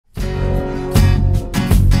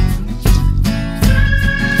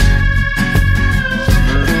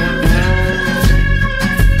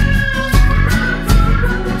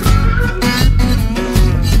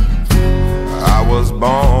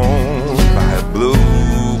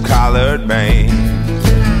pain,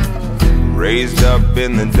 raised up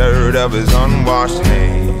in the dirt of his unwashed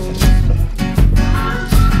hands.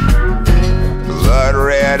 Blood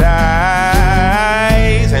red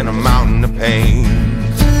eyes and a mountain of pain,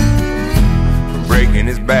 breaking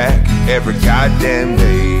his back every goddamn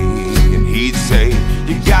day. And he'd say,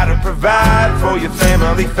 you gotta provide for your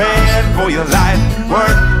family, fan for your life.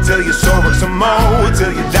 Work till you're sober some more,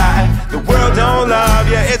 till you die. The world don't love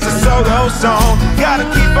you, it's a solo song. Gotta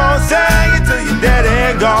keep on singing till you're dead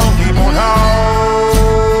and gone. Keep on howling,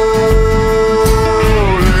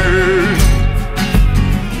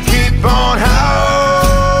 keep on howling.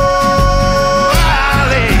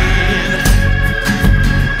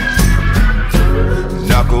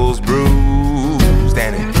 Knuckles bruised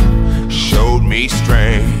and it showed me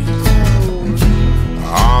strength,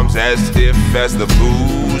 arms as stiff as the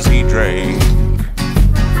booze he drank.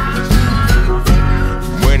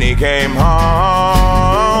 When he came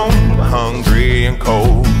home, hungry and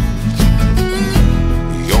cold,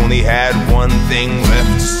 he only had one thing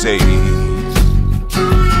left to say.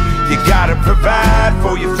 You gotta provide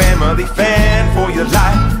for your family, fan for your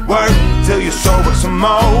life. Work till you're sober some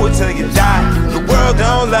more, till you die. The world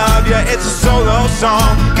don't love you, it's a solo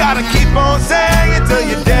song. Gotta keep on singing till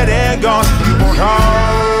you're dead and gone. Keep on howling,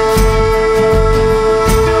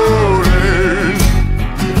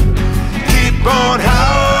 keep on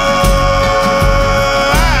howling,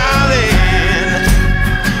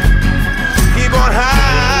 keep on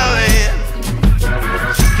howling,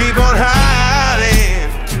 keep on howling,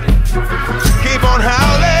 keep on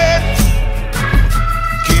howling,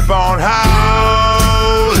 keep on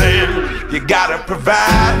howling. You gotta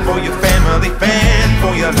provide for your family, fan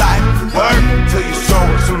for your life. Work till you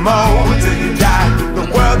sober some more, till you die. The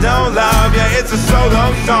world don't love you, it's a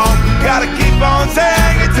solo song. Gotta keep on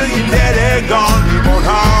singing till